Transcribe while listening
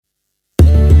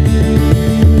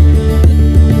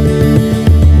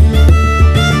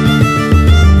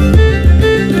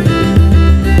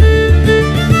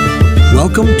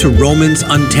Welcome to Romans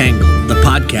Untangled, the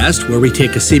podcast where we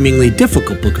take a seemingly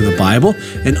difficult book of the Bible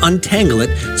and untangle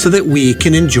it so that we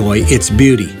can enjoy its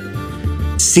beauty.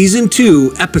 Season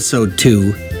 2, Episode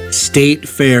 2, State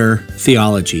Fair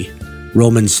Theology,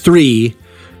 Romans 3,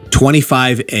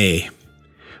 25a.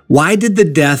 Why did the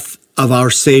death of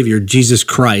our Savior, Jesus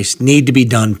Christ, need to be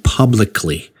done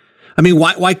publicly? I mean,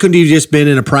 why couldn't he have just been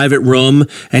in a private room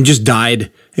and just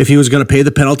died if he was going to pay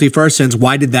the penalty for our sins?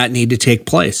 Why did that need to take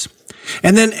place?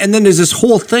 And then there's this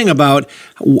whole thing about,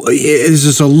 is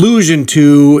this allusion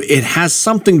to, it has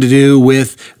something to do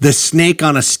with the snake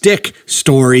on a stick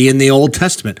story in the Old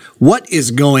Testament. What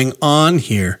is going on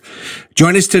here?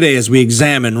 Join us today as we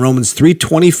examine Romans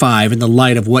 3:25 in the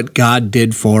light of what God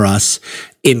did for us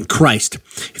in Christ.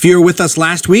 If you were with us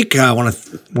last week, I want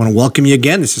to welcome you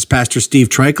again. This is Pastor Steve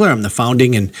Treichler. I'm the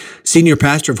founding and senior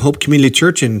pastor of Hope Community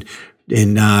Church in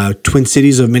Twin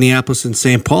Cities of Minneapolis and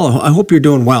St. Paul. I hope you're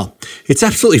doing well. It's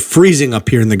absolutely freezing up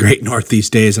here in the great north these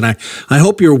days, and I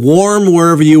hope you're warm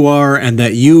wherever you are and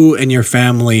that you and your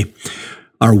family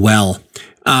are well.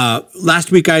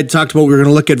 Last week I had talked about we were going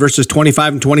to look at verses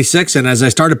 25 and 26, and as I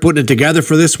started putting it together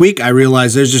for this week, I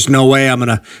realized there's just no way I'm going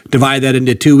to divide that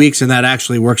into 2 weeks, and that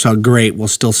actually works out great. We'll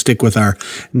still stick with our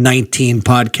 19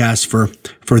 podcasts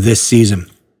for this season.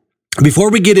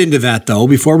 Before we get into that, though,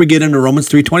 before we get into Romans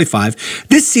 3:25,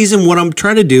 this season, what I'm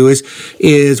trying to do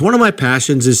is one of my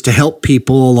passions is to help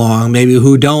people along, maybe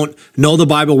who don't know the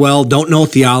Bible well, don't know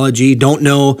theology, don't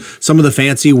know some of the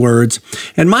fancy words.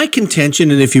 And my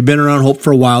contention, and if you've been around Hope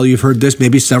for a while, you've heard this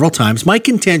maybe several times, my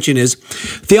contention is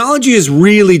theology is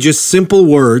really just simple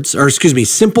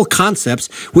concepts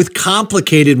with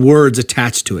complicated words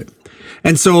attached to it.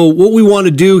 And so what we want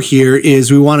to do here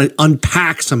is we want to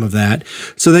unpack some of that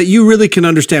so that you really can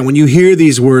understand when you hear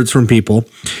these words from people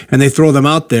and they throw them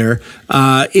out there,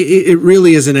 it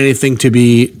really isn't anything to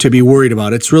be worried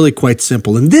about. It's really quite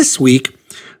simple. And this week,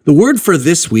 the word for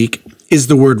this week is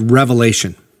the word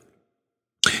revelation.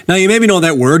 Now, you maybe know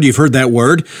that word. You've heard that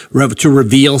word, to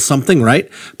reveal something, right?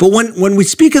 But when we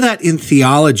speak of that in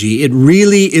theology, it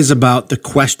really is about the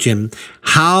question,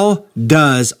 how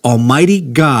does Almighty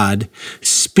God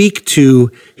speak to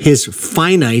his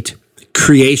finite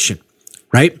creation,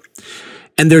 right?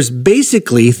 And there's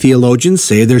basically, theologians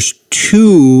say, there's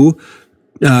two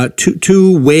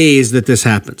ways that this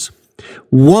happens.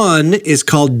 One is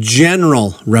called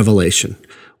general revelation,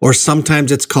 or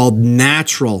sometimes it's called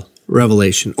natural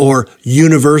revelation or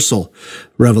universal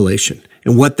revelation.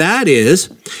 And what that is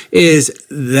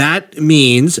that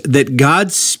means that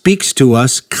God speaks to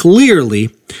us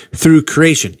clearly through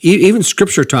creation. Even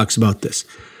Scripture talks about this.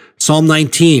 Psalm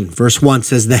 19, verse 1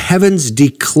 says, "The heavens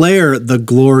declare the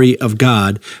glory of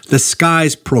God. The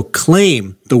skies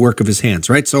proclaim the work of his hands,"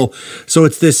 right? So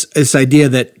it's this idea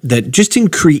that just in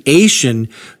creation,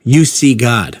 you see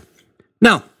God.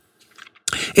 Now,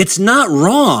 it's not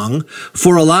wrong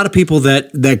for a lot of people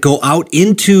that go out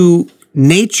into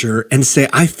nature and say,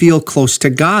 I feel close to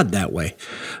God that way.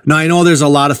 Now, I know there's a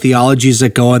lot of theologies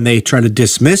that go and they try to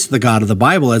dismiss the God of the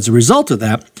Bible as a result of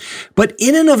that, but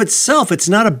in and of itself, it's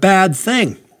not a bad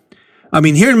thing. I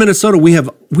mean, here in Minnesota, we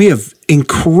have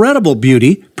incredible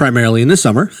beauty, primarily in the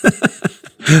summer.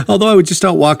 Although I was just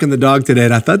out walking the dog today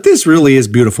and I thought, this really is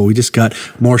beautiful. We just got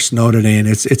more snow today and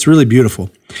it's really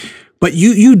beautiful. But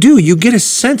you get a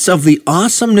sense of the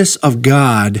awesomeness of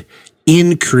God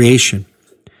in creation.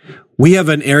 We have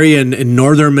an area in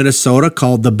northern Minnesota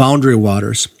called the Boundary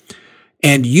Waters.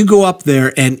 And you go up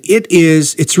there and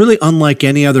it's really unlike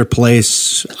any other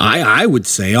place, I would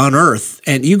say, on earth.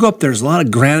 And you go up there's a lot of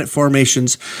granite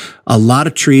formations, a lot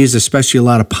of trees, especially a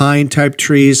lot of pine type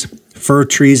trees, fir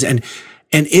trees, and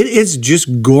it is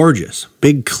just gorgeous.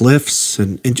 Big cliffs,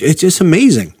 and it's just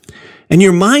amazing. And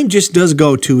your mind just does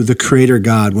go to the Creator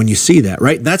God when you see that,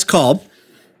 right? That's called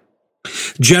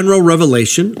general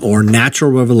revelation or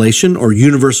natural revelation or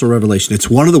universal revelation. It's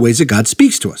one of the ways that God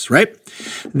speaks to us, right?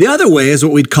 The other way is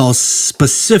what we'd call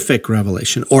specific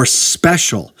revelation or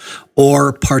special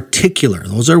or particular.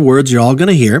 Those are words you're all going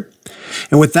to hear.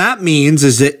 And what that means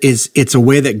is it's a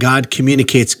way that God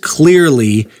communicates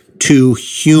clearly to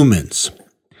humans.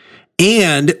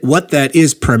 And what that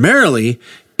is primarily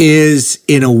is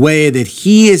in a way that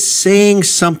he is saying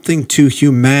something to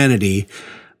humanity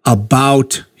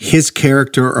about his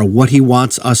character or what he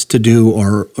wants us to do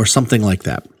or something like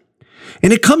that.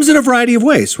 And it comes in a variety of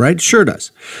ways, right? It sure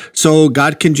does. So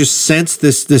God can just sense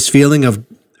this feeling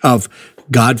of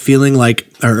God feeling like,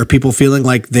 or people feeling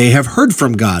like they have heard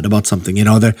from God about something. You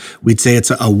know, we'd say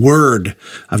it's a word.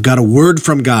 I've got a word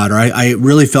from God, or I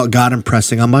really felt God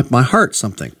impressing on my heart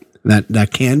something. That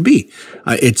can be.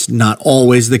 It's not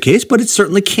always the case, but it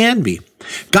certainly can be.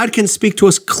 God can speak to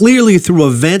us clearly through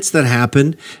events that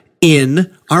happen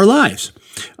in our lives.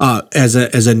 As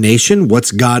a nation,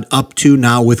 what's God up to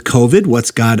now with COVID?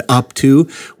 What's God up to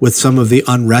with some of the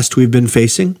unrest we've been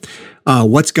facing?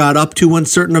 What's God up to when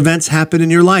certain events happen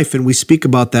in your life? And we speak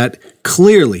about that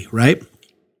clearly, right?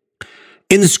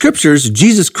 In the scriptures,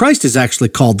 Jesus Christ is actually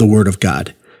called the Word of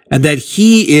God, and that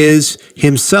he is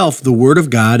himself the Word of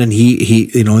God. And he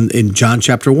in John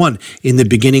chapter 1, in the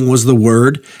beginning was the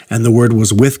Word, and the Word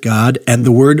was with God, and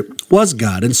the Word was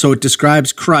God. And so it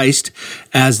describes Christ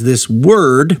as this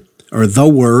Word, or the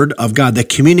Word of God, that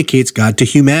communicates God to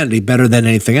humanity better than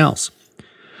anything else.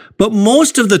 But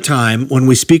most of the time, when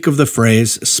we speak of the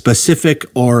phrase specific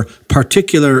or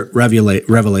particular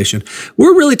revelation,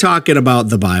 we're really talking about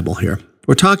the Bible here.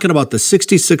 We're talking about the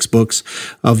 66 books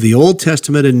of the Old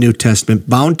Testament and New Testament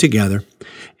bound together,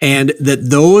 and that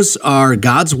those are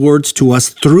God's words to us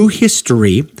through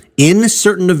history in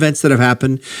certain events that have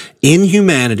happened in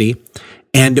humanity,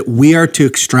 and we are to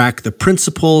extract the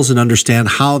principles and understand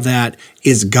how that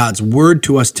is God's word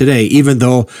to us today, even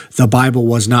though the Bible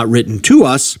was not written to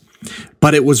us,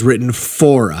 but it was written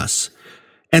for us.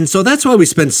 And so that's why we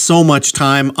spend so much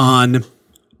time on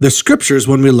the scriptures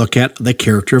when we look at the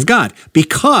character of God,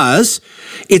 because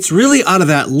it's really out of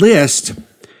that list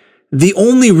the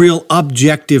only real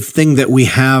objective thing that we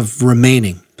have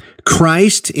remaining.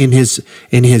 Christ in his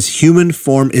human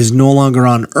form is no longer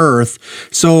on earth.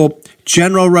 So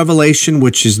general revelation,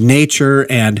 which is nature,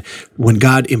 and when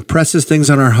God impresses things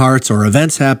on our hearts or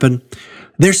events happen,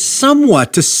 they're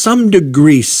somewhat, to some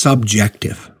degree,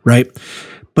 subjective, right?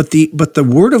 But the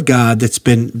Word of God that's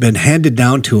been handed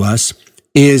down to us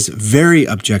is very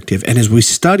objective. And as we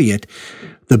study it,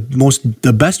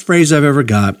 the best phrase I've ever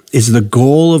got is the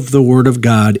goal of the Word of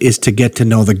God is to get to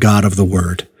know the God of the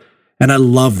Word. And I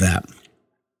love that.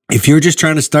 If you're just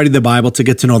trying to study the Bible to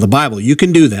get to know the Bible, you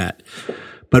can do that.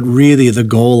 But really the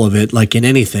goal of it, like in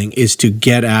anything, is to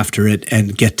get after it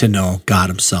and get to know God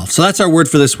himself. So that's our word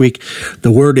for this week.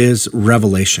 The word is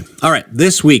revelation. All right,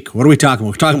 this week, what are we talking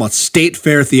about? We're talking about state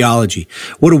fair theology.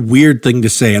 What a weird thing to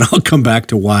say, and I'll come back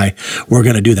to why we're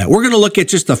going to do that. We're going to look at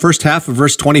just the first half of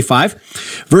verse 25.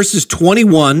 Verses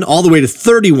 21 all the way to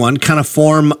 31 kind of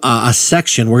form a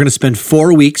section. We're going to spend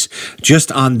 4 weeks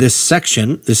just on this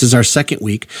section. This is our second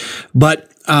week. But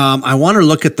I want to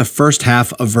look at the first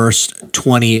half of verse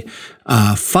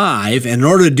 25. And in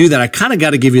order to do that, I kind of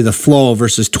got to give you the flow of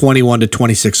verses 21 to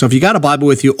 26. So if you got a Bible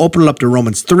with you, open it up to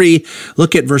Romans 3.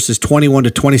 Look at verses 21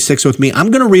 to 26 with me.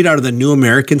 I'm going to read out of the New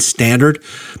American Standard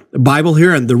Bible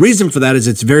here. And the reason for that is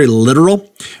it's very literal.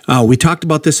 We talked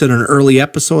about this in an early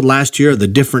episode last year, the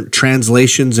different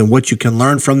translations and what you can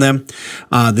learn from them.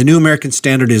 The New American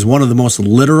Standard is one of the most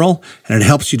literal, and it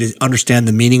helps you to understand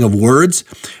the meaning of words,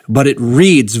 but it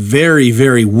reads very,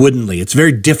 very woodenly. It's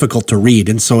very difficult to read.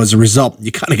 And so as a result,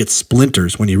 you kind of get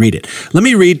splinters when you read it. Let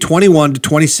me read 21 to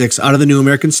 26 out of the New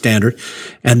American Standard,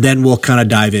 and then we'll kind of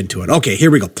dive into it. Okay, here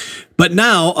we go. But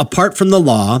now, apart from the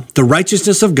law, the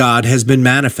righteousness of God has been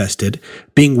manifested,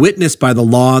 being witnessed by the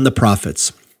law and the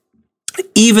prophets,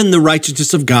 even the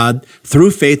righteousness of God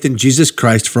through faith in Jesus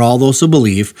Christ for all those who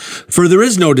believe. For there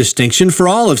is no distinction, for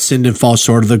all have sinned and fall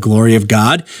short of the glory of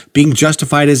God, being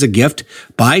justified as a gift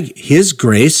by his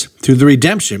grace through the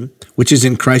redemption which is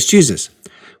in Christ Jesus,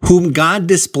 whom God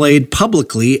displayed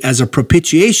publicly as a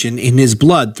propitiation in his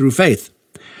blood through faith.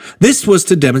 This was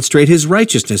to demonstrate his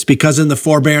righteousness, because in the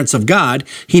forbearance of God,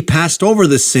 he passed over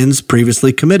the sins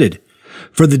previously committed.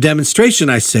 For the demonstration,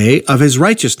 I say, of his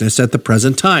righteousness at the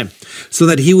present time, so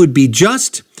that he would be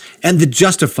just and the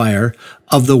justifier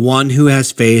of the one who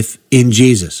has faith in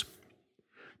Jesus.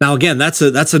 Now, again, that's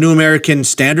a New American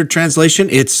Standard translation.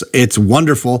 It's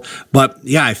wonderful, but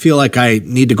yeah, I feel like I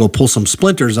need to go pull some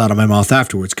splinters out of my mouth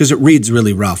afterwards because it reads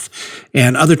really rough.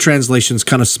 And other translations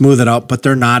kind of smooth it out, but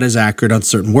they're not as accurate on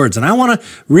certain words. And I want to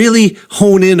really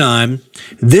hone in on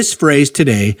this phrase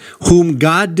today, whom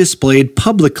God displayed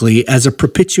publicly as a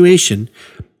propitiation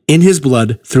in his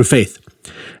blood through faith.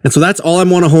 And so that's all I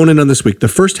want to hone in on this week, the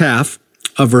first half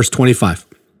of verse 25.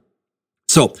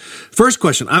 So, first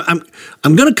question, I'm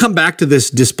going to come back to this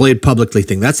displayed publicly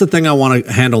thing. That's the thing I want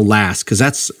to handle last, because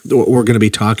that's what we're going to be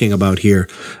talking about here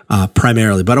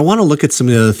primarily. But I want to look at some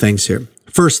of the other things here.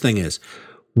 First thing is,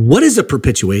 what is a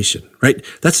propitiation, right?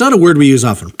 That's not a word we use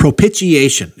often.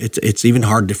 Propitiation. It's even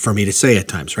hard for me to say at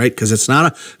times, right? Because it's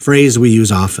not a phrase we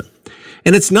use often.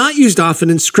 And it's not used often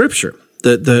in Scripture.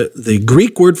 The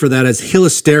Greek word for that is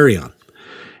hilasterion.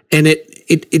 And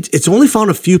it's only found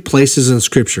a few places in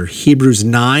Scripture. Hebrews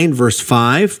 9, verse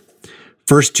 5,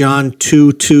 1 John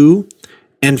 2:2,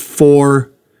 and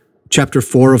chapter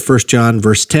 4 of 1 John,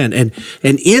 verse 10. And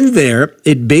in there,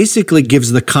 it basically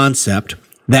gives the concept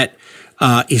that,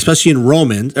 especially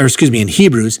in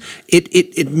Hebrews,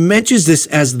 it mentions this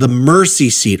as the mercy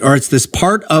seat, or it's this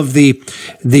part of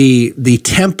the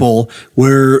temple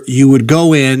where you would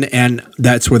go in, and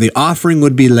that's where the offering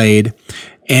would be laid,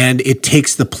 and it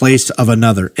takes the place of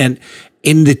another. And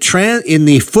in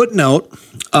the footnote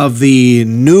of the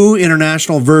New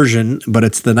International Version, but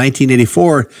it's the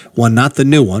 1984 one, not the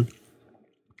new one,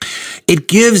 it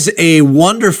gives a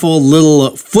wonderful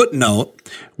little footnote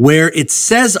where it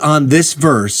says on this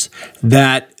verse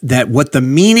that what the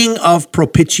meaning of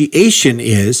propitiation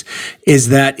is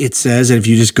that it says, and if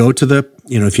you just go to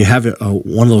if you have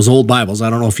one of those old Bibles, I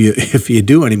don't know if you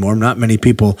do anymore, not many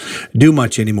people do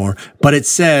much anymore, but it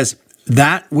says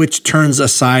that which turns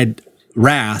aside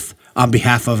wrath on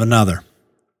behalf of another.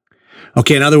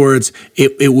 Okay, in other words, it's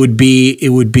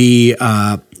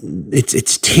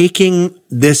taking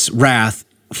this wrath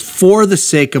for the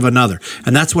sake of another.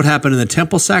 And that's what happened in the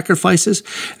temple sacrifices,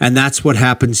 and that's what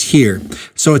happens here.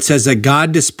 So it says that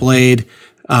God displayed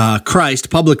Christ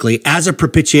publicly as a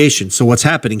propitiation. So what's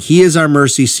happening? He is our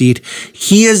mercy seat.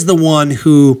 He is the one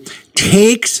who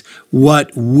takes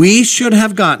what we should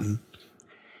have gotten.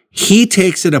 He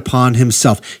takes it upon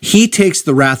himself. He takes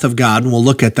the wrath of God, and we'll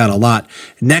look at that a lot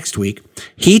next week.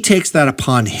 He takes that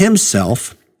upon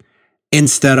himself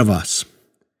instead of us.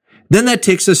 Then that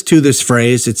takes us to this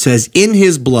phrase. It says, in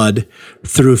his blood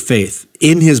through faith.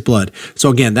 In his blood. So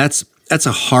again, that's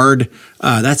a hard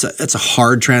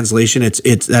translation.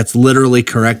 That's literally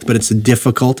correct, but it's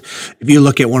difficult. If you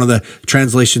look at one of the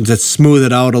translations that smooth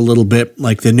it out a little bit,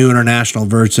 like the New International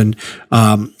Version,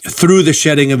 through the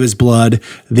shedding of his blood,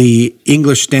 the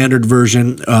English Standard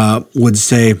Version would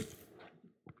say,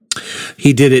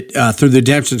 he did it through the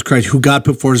redemption of Christ, who God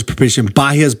put forward as propitiation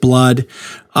by his blood.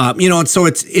 And so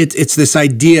it's this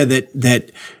idea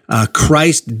that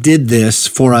Christ did this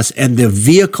for us, and the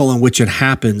vehicle in which it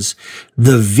happens,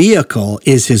 the vehicle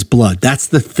is his blood. That's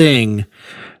the thing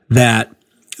that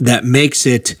makes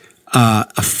it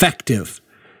effective.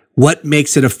 What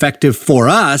makes it effective for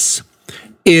us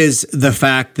is the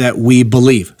fact that we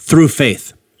believe through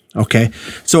faith. Okay,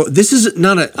 so this is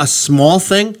not a small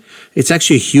thing. It's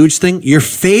actually a huge thing. Your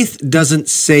faith doesn't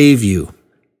save you.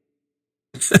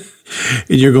 And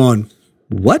you're going,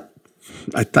 what?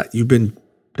 I thought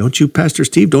don't you, Pastor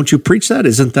Steve, don't you preach that?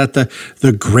 Isn't that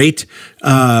the great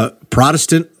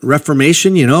Protestant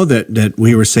Reformation, that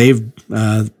we were saved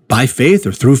by faith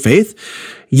or through faith?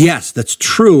 Yes, that's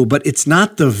true, but it's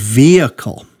not the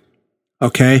vehicle.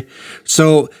 Okay,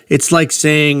 so it's like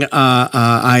saying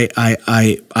I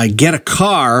get a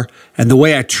car, and the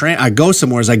way I go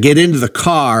somewhere is I get into the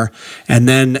car, and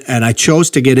I chose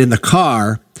to get in the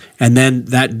car, and then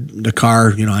the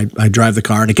car, I drive the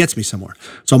car and it gets me somewhere.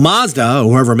 So Mazda,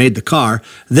 or whoever made the car,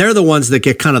 they're the ones that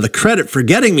get kind of the credit for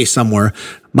getting me somewhere.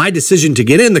 My decision to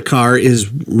get in the car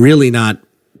is really not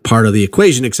part of the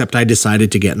equation, except I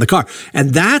decided to get in the car, and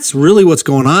that's really what's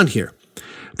going on here.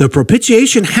 The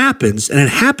propitiation happens, and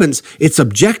it's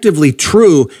objectively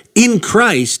true in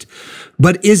Christ,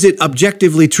 but is it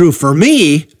objectively true for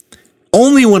me?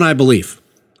 Only when I believe.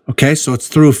 Okay, so it's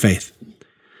through faith.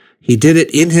 He did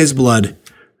it in his blood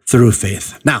through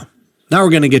faith. Now we're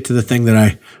going to get to the thing that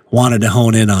I wanted to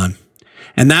hone in on,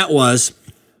 and that was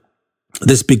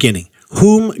this beginning,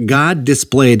 whom God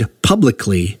displayed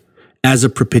publicly as a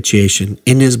propitiation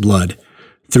in his blood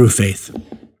through faith.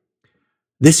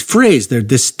 This phrase,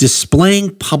 this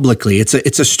displaying publicly, it's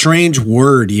a strange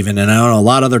word even, and I don't know, a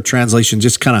lot of other translations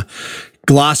just kind of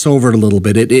gloss over it a little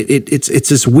bit. It's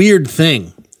this weird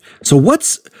thing. So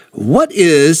what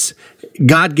is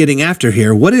God getting after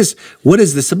here? What is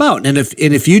this about? And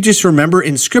if you just remember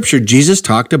in Scripture, Jesus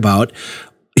talked about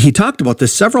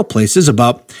this several places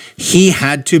about he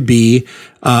had to be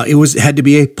had to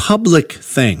be a public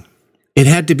thing. It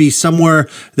had to be somewhere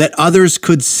that others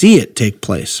could see it take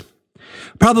place.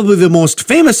 Probably the most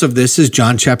famous of this is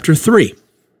John chapter 3.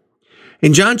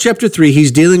 In John chapter 3,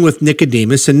 he's dealing with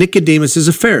Nicodemus, and Nicodemus is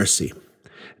a Pharisee.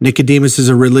 Nicodemus is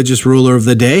a religious ruler of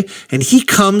the day, and he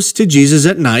comes to Jesus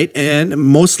at night, and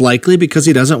most likely because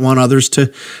he doesn't want others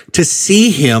to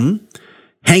see him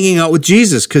hanging out with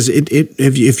Jesus, because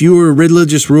if you were a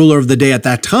religious ruler of the day at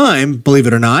that time, believe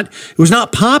it or not, it was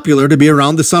not popular to be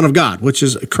around the Son of God, which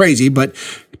is crazy, but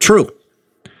true.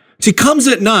 So he comes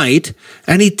at night,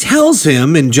 and he tells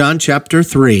him in John chapter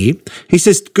 3, he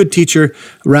says, good teacher,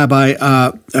 Rabbi,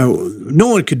 no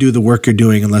one could do the work you're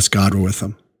doing unless God were with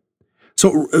them.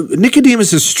 So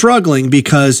Nicodemus is struggling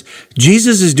because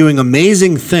Jesus is doing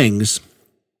amazing things,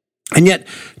 And yet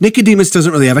Nicodemus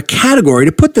doesn't really have a category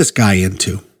to put this guy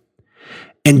into.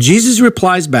 And Jesus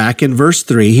replies back in verse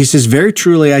 3. He says, very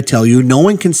truly I tell you, no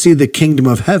one can see the kingdom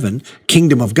of heaven,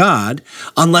 kingdom of God,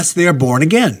 unless they are born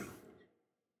again.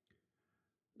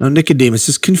 Now Nicodemus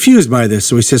is confused by this.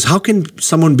 So he says, how can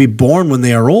someone be born when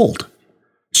they are old?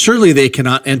 Surely they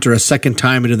cannot enter a second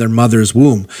time into their mother's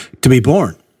womb to be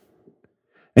born.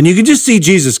 And you can just see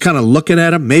Jesus kind of looking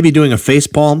at him, maybe doing a face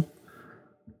palm.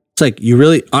 It's like, you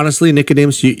really, honestly,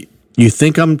 Nicodemus, you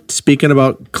think I'm speaking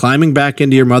about climbing back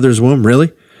into your mother's womb?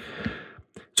 Really?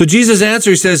 So Jesus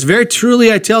answers, he says, very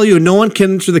truly I tell you, no one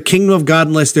can enter the kingdom of God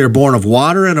unless they are born of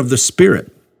water and of the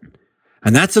Spirit.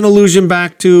 And that's an allusion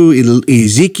back to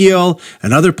Ezekiel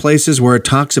and other places where it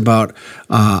talks about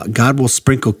God will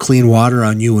sprinkle clean water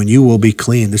on you and you will be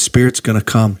clean. The Spirit's going to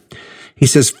come. He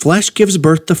says, flesh gives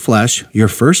birth to flesh, your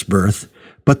first birth,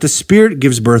 but the Spirit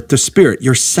gives birth to spirit,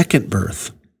 your second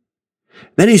birth.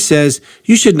 Then he says,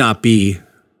 you should not be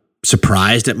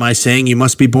surprised at my saying you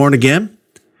must be born again.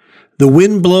 The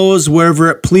wind blows wherever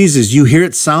it pleases. You hear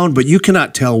its sound, but you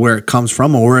cannot tell where it comes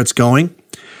from or where it's going.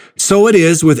 So it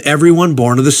is with everyone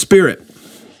born of the Spirit.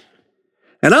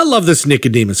 And I love this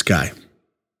Nicodemus guy.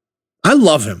 I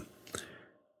love him.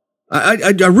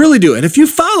 I really do. And if you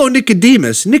follow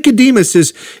Nicodemus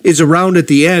is around at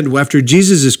the end after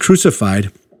Jesus is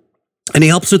crucified, and he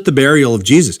helps with the burial of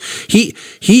Jesus. He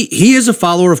is a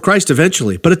follower of Christ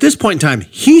eventually, but at this point in time,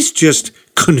 he's just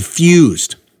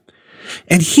confused.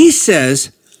 And he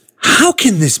says, how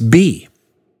can this be?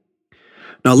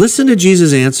 Now listen to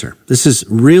Jesus' answer. This is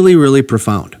really, really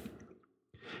profound.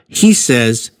 He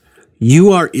says,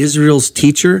 you are Israel's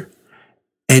teacher,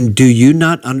 and do you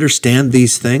not understand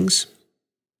these things?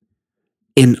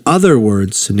 In other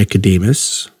words,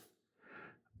 Nicodemus,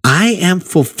 I am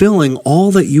fulfilling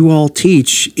all that you all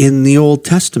teach in the Old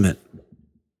Testament.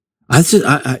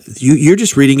 You're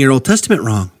just reading your Old Testament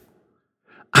wrong.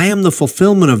 I am the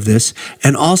fulfillment of this,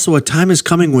 and also a time is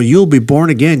coming when you'll be born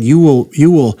again. You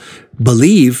will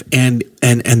believe, and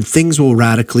things will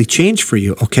radically change for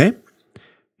you. Okay?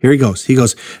 Here he goes. He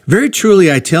goes, very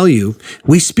truly I tell you,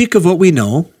 we speak of what we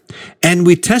know, and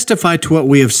we testify to what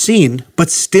we have seen,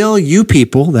 but still you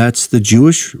people, that's the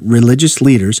Jewish religious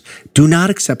leaders, do not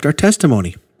accept our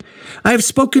testimony. I have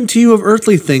spoken to you of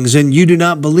earthly things, and you do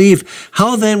not believe.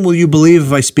 How then will you believe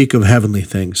if I speak of heavenly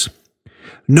things?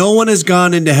 No one has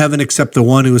gone into heaven except the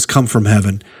one who has come from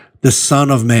heaven, the Son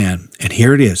of Man. And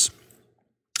here it is.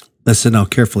 Listen now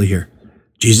carefully here.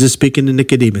 Jesus speaking to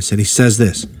Nicodemus, and he says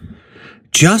this,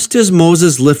 just as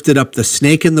Moses lifted up the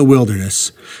snake in the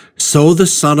wilderness, so the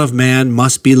Son of Man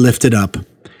must be lifted up,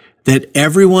 that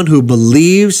everyone who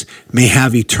believes may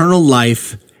have eternal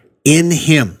life in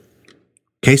him.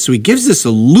 Okay, so he gives this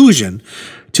allusion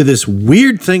to this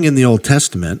weird thing in the Old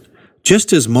Testament.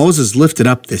 Just as Moses lifted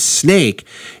up this snake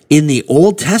in the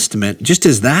Old Testament, just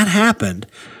as that happened,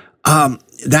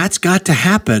 that's got to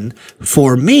happen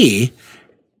for me.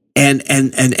 And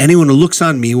anyone who looks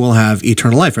on me will have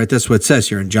eternal life, right? That's what it says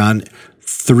here in John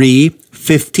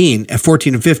 14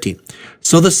 and 15.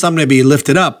 So the Son may be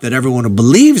lifted up, that everyone who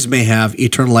believes may have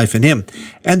eternal life in him.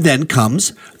 And then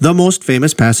comes the most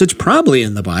famous passage probably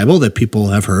in the Bible that people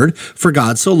have heard. For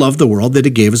God so loved the world that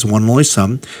he gave his one and only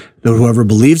Son, that whoever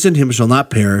believes in him shall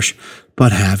not perish,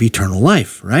 but have eternal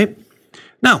life, right?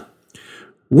 Now,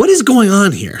 what is going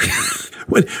on here?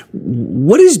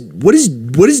 What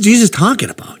is Jesus talking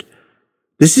about?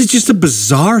 This is just a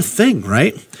bizarre thing,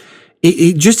 right?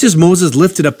 Just as Moses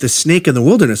lifted up the snake in the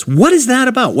wilderness, what is that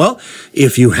about? Well,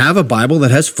 if you have a Bible that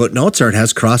has footnotes or it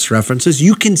has cross references,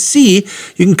 you can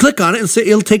click on it and say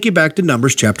it'll take you back to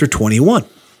Numbers chapter 21.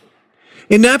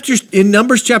 In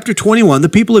Numbers chapter 21, the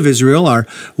people of Israel are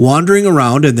wandering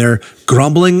around and they're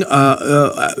grumbling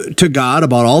to God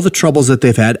about all the troubles that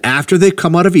they've had after they've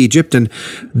come out of Egypt, and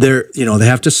they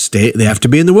have to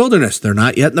be in the wilderness. They're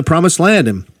not yet in the promised land,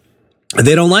 and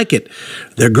they don't like it.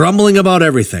 They're grumbling about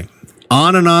everything.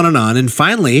 On and on and on. And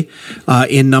finally,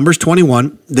 in Numbers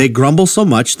 21, they grumble so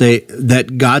much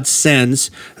that God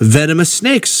sends venomous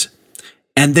snakes,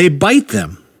 and they bite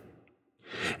them.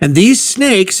 And these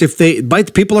snakes, if they bite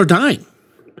the people, are dying.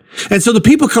 And so the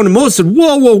people come to Moses and said,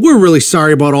 whoa, we're really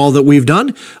sorry about all that we've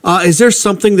done. Is there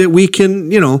something that we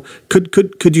can,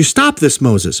 could you stop this,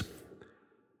 Moses?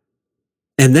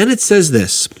 And then it says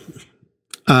this.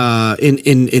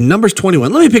 In Numbers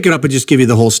 21, let me pick it up and just give you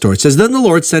the whole story. It says, then the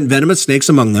Lord sent venomous snakes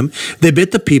among them. They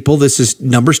bit the people. This is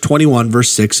Numbers 21,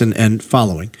 verse 6 and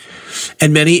following.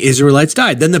 And many Israelites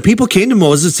died. Then the people came to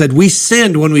Moses and said, we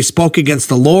sinned when we spoke against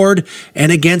the Lord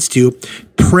and against you.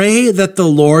 Pray that the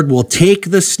Lord will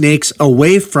take the snakes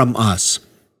away from us.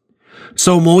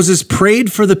 So Moses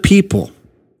prayed for the people.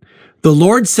 The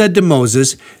Lord said to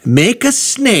Moses, make a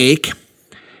snake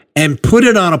and put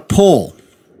it on a pole.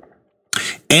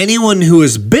 Anyone who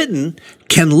is bitten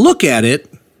can look at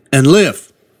it and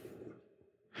live.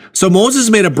 So Moses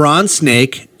made a bronze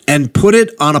snake and put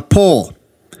it on a pole.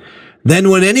 Then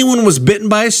when anyone was bitten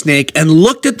by a snake and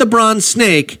looked at the bronze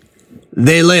snake,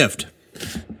 they lived.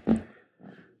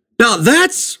 Now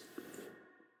that's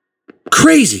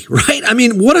crazy, right? I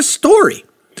mean, what a story.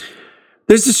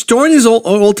 There's a story in this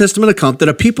Old Testament account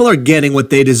that people are getting what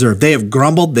they deserve. They have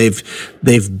grumbled.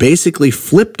 They've basically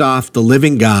flipped off the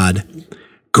living God,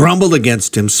 grumbled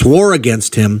against him, swore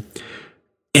against him.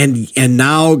 And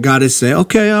now God is saying,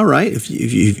 okay, all right, if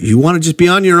you want to just be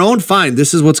on your own, fine.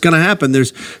 This is what's going to happen.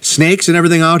 There's snakes and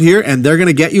everything out here, and they're going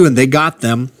to get you, and they got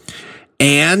them.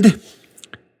 And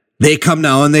they come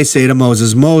now and they say to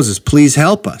Moses, Moses, please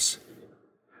help us.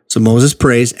 So Moses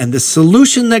prays, and the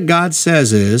solution that God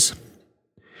says is,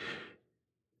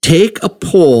 take a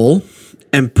pole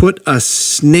and put a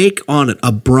snake on it,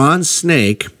 a bronze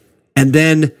snake, and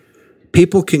then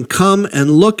people can come and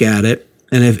look at it.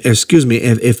 And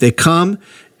if they come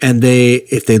and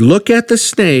if they look at the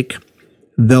snake,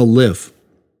 they'll live.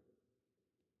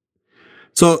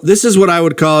 So this is what I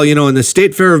would call, in the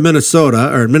State Fair of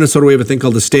Minnesota, or in Minnesota we have a thing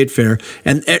called the State Fair,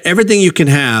 and everything you can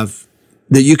have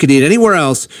that you could eat anywhere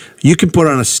else, you can put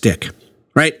on a stick,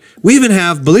 right? We even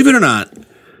have, believe it or not,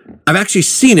 I've actually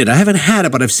seen it. I haven't had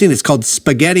it, but I've seen it. It's called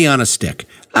spaghetti on a stick.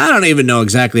 I don't even know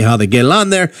exactly how they get it on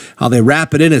there, how they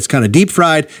wrap it in. It's kind of deep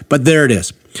fried, but there it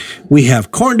is. We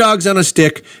have corn dogs on a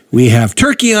stick. We have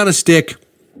turkey on a stick.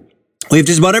 We have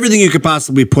just about everything you could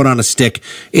possibly put on a stick.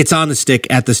 It's on the stick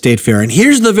at the State Fair. And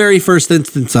here's the very first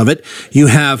instance of it. You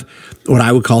have what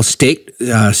I would call State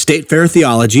Fair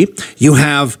theology. You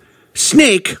have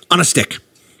snake on a stick.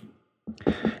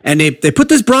 And they put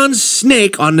this bronze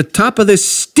snake on the top of this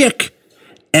stick,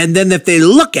 and then if they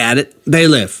look at it, they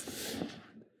live.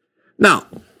 Now,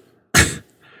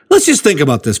 let's just think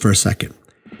about this for a second.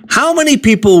 How many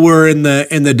people were in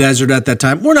the desert at that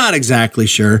time? We're not exactly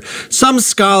sure. Some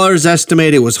scholars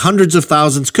estimate it was hundreds of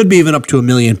thousands, could be even up to 1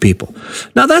 million people.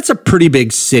 Now, that's a pretty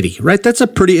big city, right? That's a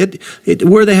pretty,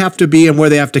 where they have to be and where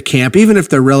they have to camp, even if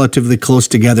they're relatively close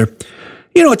together.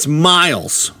 It's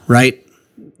miles, right?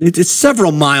 It's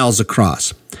several miles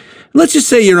across. Let's just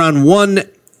say you're on one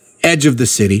edge of the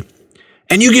city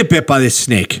and you get bit by this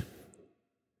snake.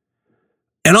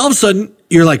 And all of a sudden,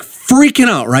 you're like freaking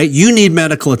out, right? You need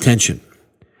medical attention.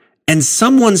 And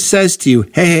someone says to you,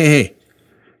 hey,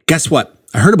 guess what?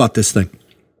 I heard about this thing.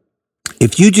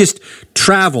 If you just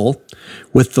travel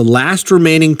with the last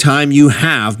remaining time you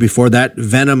have before that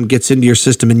venom gets into your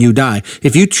system and you die,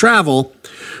 if you travel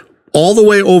all the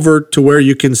way over to where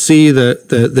you can see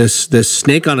this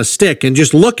snake on a stick and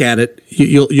just look at it,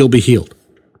 you'll be healed.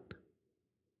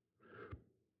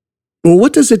 Well,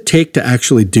 what does it take to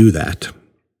actually do that?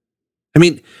 I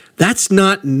mean, that's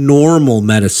not normal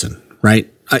medicine, right?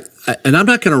 And I'm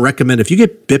not going to recommend, if you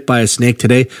get bit by a snake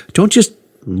today, don't just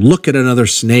look at another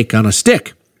snake on a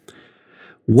stick.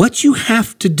 What you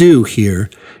have to do here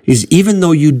is, even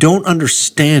though you don't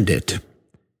understand it,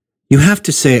 you have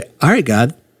to say, all right,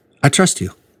 God, I trust you.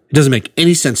 It doesn't make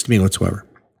any sense to me whatsoever,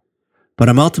 but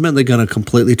I'm ultimately going to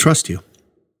completely trust you.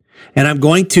 And I'm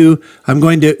going to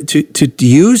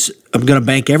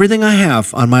bank everything I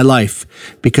have on my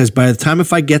life, because by the time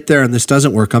if I get there and this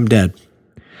doesn't work, I'm dead.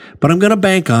 But I'm going to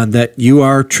bank on that you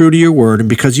are true to your word. And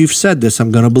because you've said this,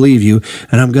 I'm going to believe you.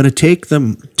 And I'm going to take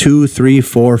them 2, 3,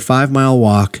 4, 5 mile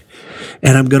walk.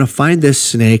 And I'm going to find this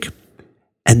snake.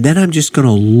 And then I'm just going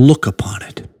to look upon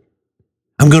it.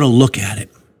 I'm going to look at it.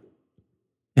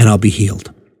 And I'll be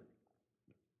healed.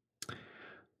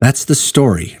 That's the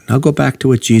story. Now go back to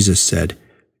what Jesus said.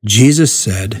 Jesus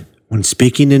said, when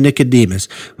speaking to Nicodemus,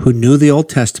 who knew the Old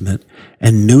Testament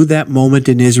and knew that moment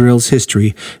in Israel's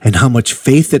history and how much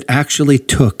faith it actually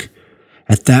took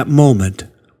at that moment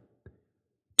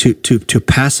to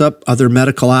pass up other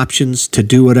medical options, to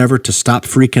do whatever, to stop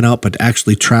freaking out, but to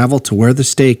actually travel to where the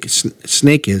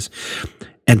snake is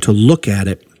and to look at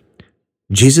it.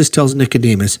 Jesus tells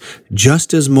Nicodemus,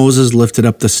 just as Moses lifted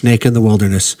up the snake in the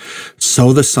wilderness,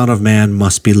 so the Son of Man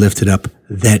must be lifted up,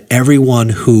 that everyone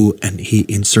who, and he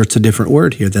inserts a different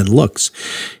word here than looks,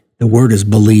 the word is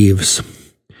believes.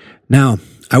 Now,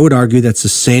 I would argue that's the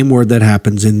same word that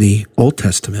happens in the Old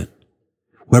Testament.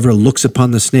 Whoever looks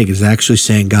upon the snake is actually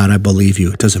saying, God, I believe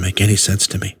you. It doesn't make any sense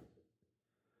to me.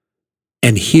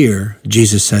 And here,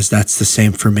 Jesus says that's the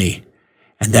same for me.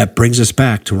 And that brings us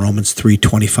back to Romans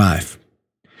 3:25.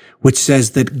 Which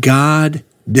says that God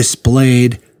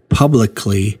displayed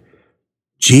publicly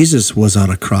Jesus was on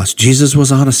a cross. Jesus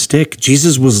was on a stick.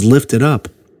 Jesus was lifted up.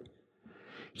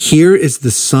 Here is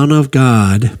the Son of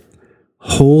God,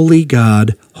 holy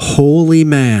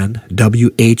man,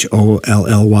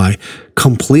 W-H-O-L-L-Y,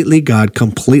 completely God,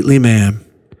 completely man.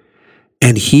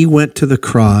 And he went to the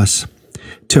cross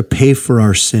to pay for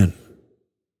our sin.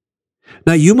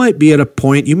 Now, you might be at a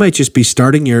point, you might just be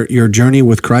starting your journey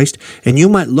with Christ, and you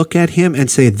might look at him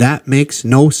and say, that makes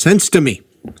no sense to me.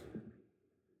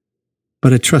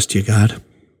 But I trust you, God.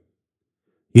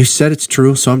 You said it's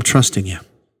true, so I'm trusting you.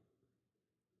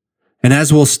 And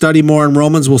as we'll study more in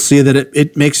Romans, we'll see that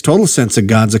it makes total sense in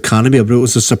God's economy, but it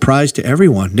was a surprise to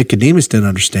everyone. Nicodemus didn't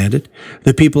understand it.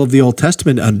 The people of the Old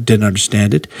Testament didn't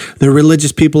understand it. The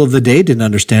religious people of the day didn't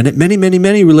understand it. Many, many,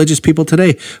 many religious people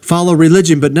today follow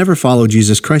religion but never follow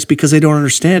Jesus Christ because they don't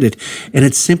understand it. And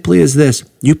it's simply as this.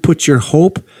 You put your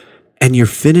hope and your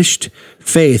finished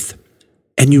faith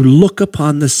and you look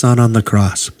upon the Son on the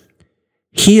cross.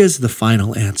 He is the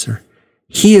final answer.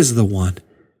 He is the one.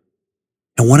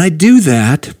 And when I do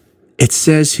that, it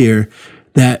says here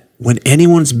that when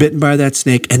anyone's bitten by that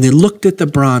snake and they looked at the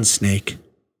bronze snake,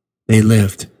 they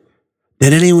lived.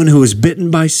 That anyone who is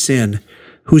bitten by sin,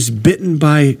 who's bitten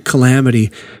by calamity,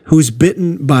 who's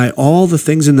bitten by all the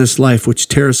things in this life which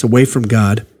tear us away from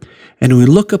God, and we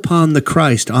look upon the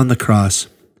Christ on the cross,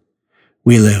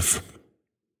 we live.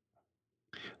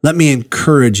 Let me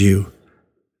encourage you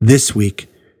this week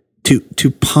to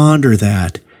ponder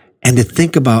that and to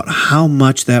think about how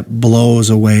much that blows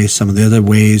away some of the other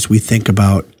ways we think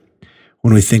about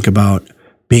when we think about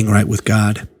being right with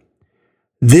God.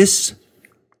 This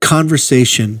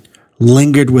conversation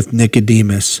lingered with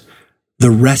Nicodemus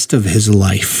the rest of his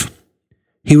life.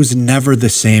 He was never the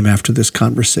same after this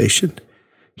conversation.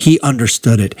 He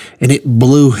understood it, and it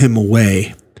blew him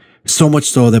away. So much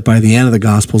so that by the end of the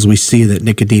Gospels, we see that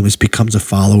Nicodemus becomes a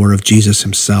follower of Jesus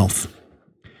himself.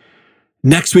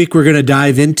 Next week, we're going to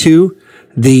dive into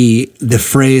the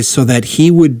phrase, so that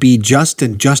he would be just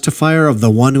and justifier of the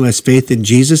one who has faith in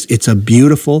Jesus. It's a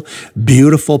beautiful,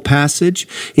 beautiful passage.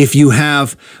 If you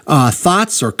have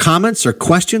thoughts or comments or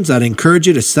questions, I'd encourage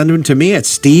you to send them to me at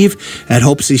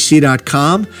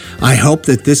steve@hopecc.com. I hope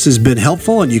that this has been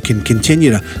helpful and you can continue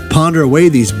to ponder away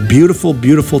these beautiful,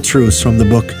 beautiful truths from the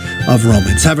book of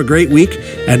Romans. Have a great week,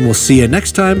 and we'll see you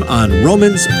next time on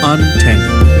Romans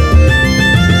Untangled.